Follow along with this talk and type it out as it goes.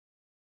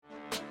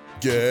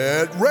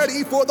Get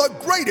ready for the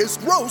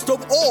greatest roast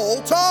of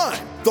all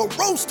time, the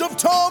Roast of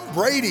Tom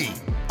Brady,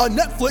 a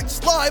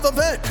Netflix live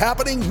event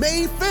happening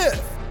May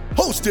 5th.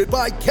 Hosted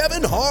by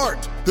Kevin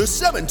Hart, the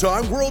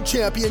 7-time world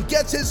champion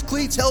gets his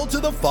cleats held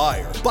to the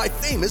fire by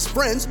famous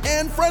friends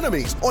and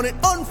frenemies on an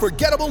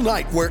unforgettable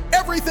night where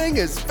everything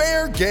is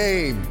fair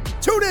game.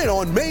 Tune in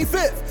on May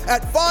 5th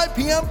at 5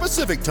 p.m.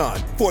 Pacific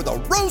time for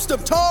the Roast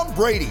of Tom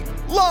Brady,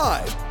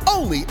 live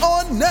only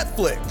on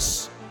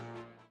Netflix.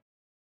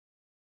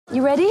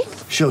 You ready?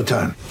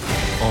 Showtime.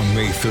 On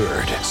May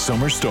 3rd,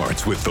 summer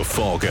starts with The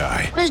Fall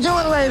Guy. Let's do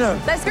it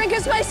later. Let's drink a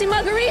spicy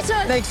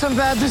margarita. Make some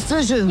bad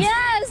decisions.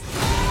 Yes!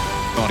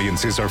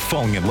 Audiences are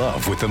falling in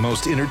love with the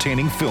most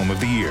entertaining film of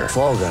the year.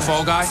 Fall Guy.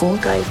 Fall Guy? Fall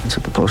Guy. That's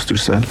what the poster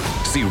said.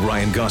 See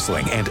Ryan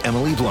Gosling and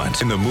Emily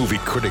Blunt in the movie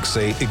critics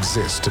say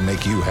exists to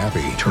make you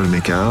happy. Trying to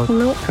make it out?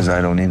 Nope. Because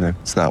I don't either.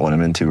 It's not what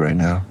I'm into right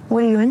now.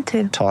 What are you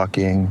into?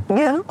 Talking.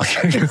 Yeah.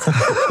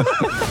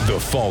 The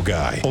Fall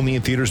Guy. Only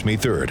in theaters May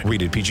 3rd.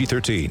 Rated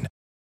PG-13.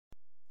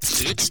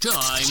 It's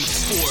time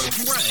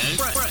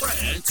for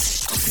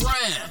Grant's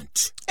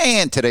Rant.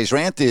 And today's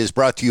rant is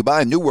brought to you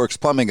by New Works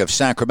Plumbing of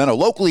Sacramento.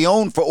 Locally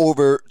owned for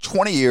over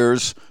 20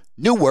 years,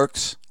 New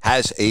Works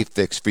has a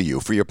fix for you.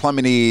 For your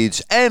plumbing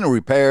needs and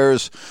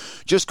repairs,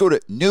 just go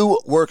to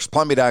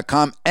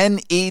newworksplumbing.com,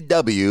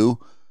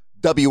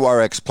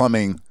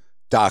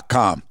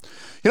 NEWWRXplumbing.com.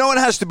 You know, it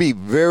has to be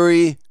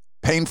very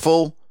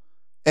painful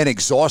and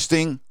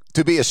exhausting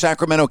to be a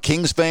Sacramento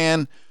Kings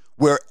fan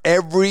where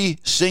every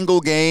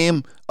single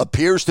game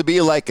appears to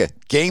be like a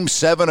Game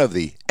 7 of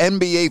the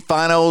NBA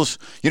Finals.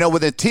 You know, when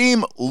the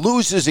team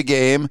loses a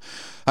game,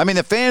 I mean,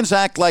 the fans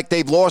act like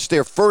they've lost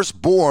their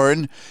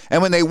firstborn.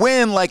 And when they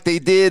win like they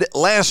did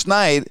last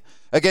night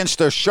against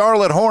the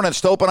Charlotte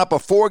Hornets to open up a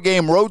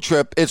 4-game road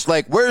trip, it's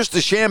like, where's the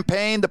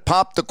champagne to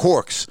pop the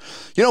corks?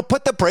 You know,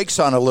 put the brakes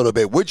on a little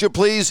bit, would you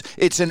please?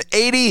 It's an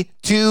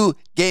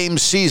 82-game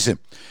season.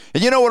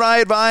 And you know what I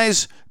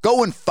advise?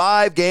 Go in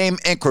 5-game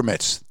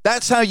increments.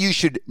 That's how you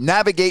should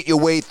navigate your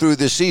way through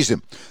this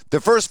season.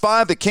 The first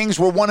 5, the Kings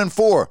were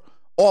 1-4.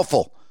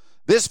 Awful.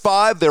 This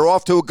 5, they're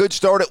off to a good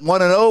start at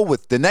 1-0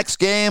 with the next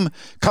game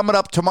coming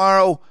up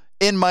tomorrow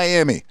in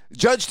Miami.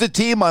 Judge the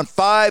team on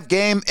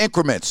 5-game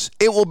increments.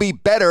 It will be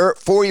better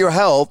for your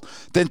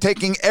health than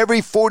taking every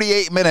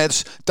 48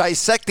 minutes,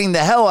 dissecting the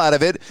hell out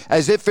of it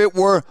as if it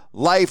were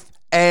life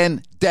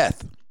and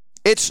death.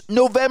 It's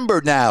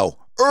November now,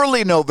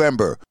 early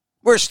November.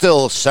 We're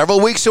still several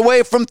weeks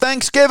away from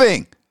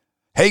Thanksgiving.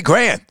 Hey,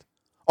 Grant,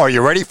 are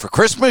you ready for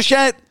Christmas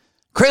yet?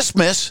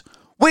 Christmas?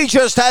 We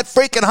just had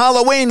freaking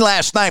Halloween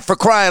last night, for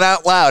crying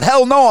out loud.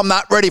 Hell no, I'm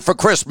not ready for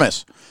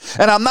Christmas.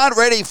 And I'm not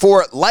ready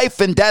for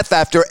life and death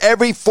after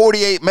every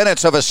 48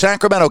 minutes of a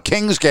Sacramento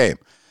Kings game.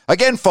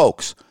 Again,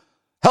 folks,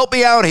 help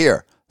me out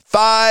here.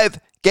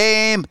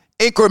 5-game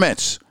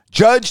increments.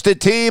 Judge the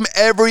team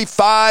every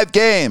 5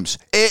 games.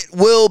 It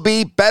will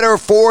be better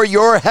for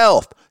your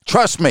health.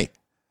 Trust me.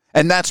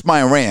 And that's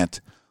my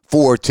rant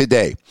for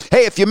today.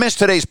 Hey, if you missed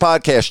today's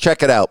podcast,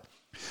 check it out.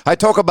 I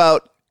talk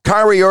about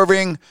Kyrie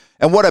Irving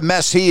and what a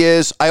mess he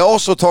is. I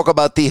also talk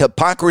about the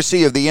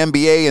hypocrisy of the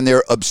NBA and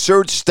their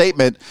absurd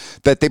statement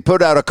that they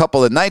put out a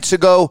couple of nights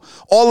ago.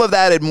 All of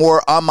that and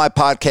more on my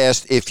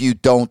podcast if you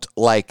don't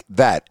like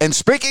that. And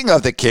speaking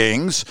of the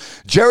Kings,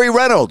 Jerry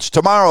Reynolds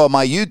tomorrow on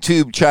my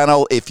YouTube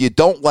channel. If you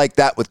don't like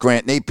that with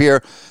Grant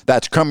Napier,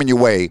 that's coming your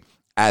way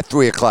at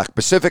 3 o'clock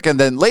Pacific. And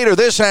then later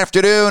this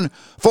afternoon,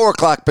 4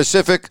 o'clock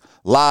Pacific,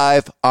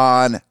 live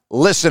on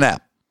Listen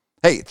App.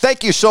 Hey,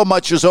 thank you so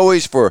much, as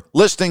always, for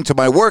listening to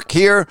my work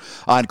here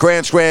on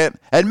Grant's Rant,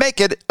 and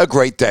make it a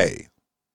great day.